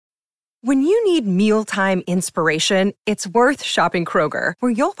When you need mealtime inspiration, it's worth shopping Kroger,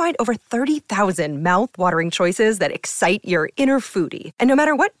 where you'll find over 30,000 mouth-watering choices that excite your inner foodie. And no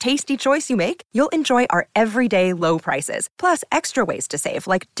matter what tasty choice you make, you'll enjoy our everyday low prices, plus extra ways to save,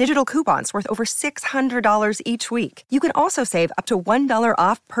 like digital coupons worth over $600 each week. You can also save up to $1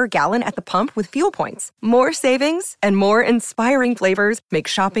 off per gallon at the pump with fuel points. More savings and more inspiring flavors make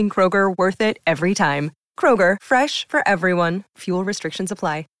shopping Kroger worth it every time. Kroger, fresh for everyone. Fuel restrictions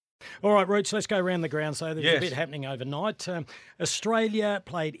apply. All right, Rooch, let's go around the ground. So there's a bit happening overnight. Australia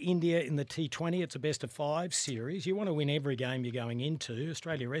played India in the T20. It's a best-of-5 series. You want to win every game you're going into.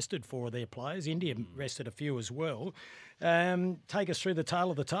 Australia rested 4 of their players. India rested a few as well. Take us through the tale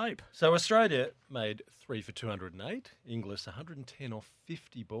of the tape. So Australia made 3 for 208. English 110 off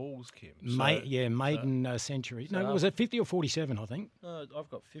 50 balls, Kim. Maiden century. No, was it 50 or 47, I think? I've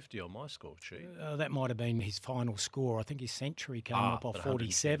got 50 on my score sheet. That might have been his final score. I think his century came up off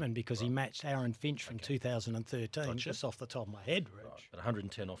 47 because he matched Aaron Finch from 2013, just off the top of my head, Rich. Right, but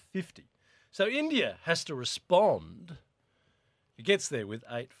 110 off 50. So India has to respond. It gets there with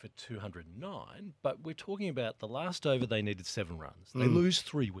 8 for 209, but we're talking about the last over they needed 7 runs. They lose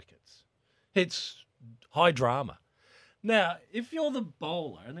 3 wickets. It's high drama. Now, if you're the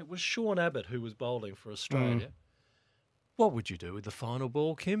bowler, and it was Sean Abbott who was bowling for Australia, what would you do with the final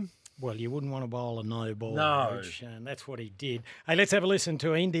ball, Kim? Well, you wouldn't want to bowl a no ball, Rooch, and that's what he did. Hey, let's have a listen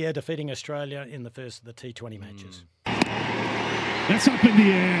to India defeating Australia in the first of the T20 matches. That's up in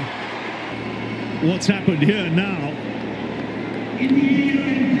the air. What's happened here now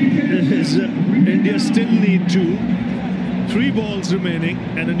is India still need 3 balls remaining,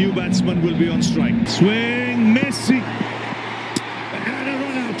 and a new batsman will be on strike. Swing, Messi, and a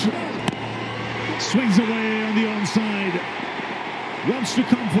run out. Swings away on the onside. Wants to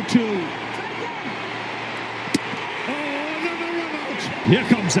come for 2. Oh, another run out. Here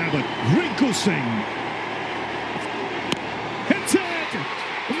comes Abbott. Rinku Singh. Hits it.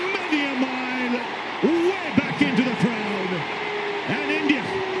 Many a mile. Way back into the crowd. And India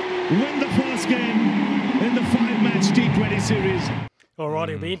win the first game in the 5-match T20 series. All right,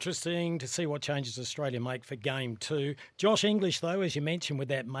 it'll be interesting to see what changes Australia make for Game 2. Josh English, though, as you mentioned, with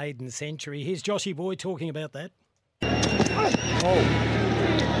that maiden century. Here's Joshy Boy talking about that.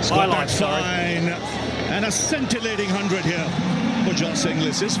 Highlights, fine. And a scintillating 100 here for Josh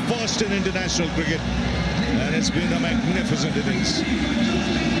Inglis. His first in international cricket. And it's been a magnificent innings.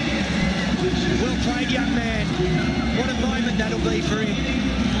 Well played, young man. What a moment that'll be for him.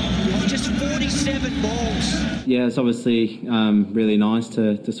 Just 47 balls. Yeah, it's obviously really nice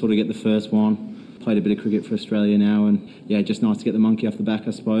to sort of get the first one. Played a bit of cricket for Australia now, and yeah, just nice to get the monkey off the back,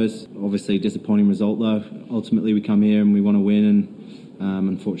 I suppose. Obviously, disappointing result though. Ultimately, we come here and we want to win, and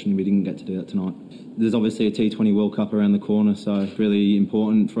unfortunately, we didn't get to do that tonight. There's obviously a T20 World Cup around the corner, so it's really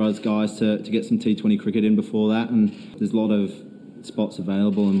important for us guys to get some T20 cricket in before that. And there's a lot of spots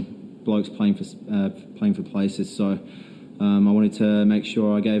available and blokes playing for places. So I wanted to make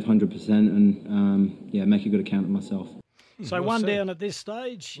sure I gave 100% and make a good account of myself. So one down at this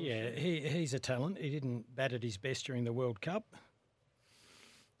stage, he's a talent. He didn't bat at his best during the World Cup.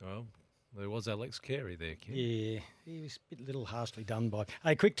 Well, there was Alex Carey there, Kim. Yeah, he was a little harshly done by.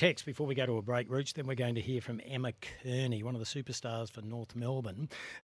 Hey, quick text before we go to a break, Rooch. Then we're going to hear from Emma Kearney, one of the superstars for North Melbourne.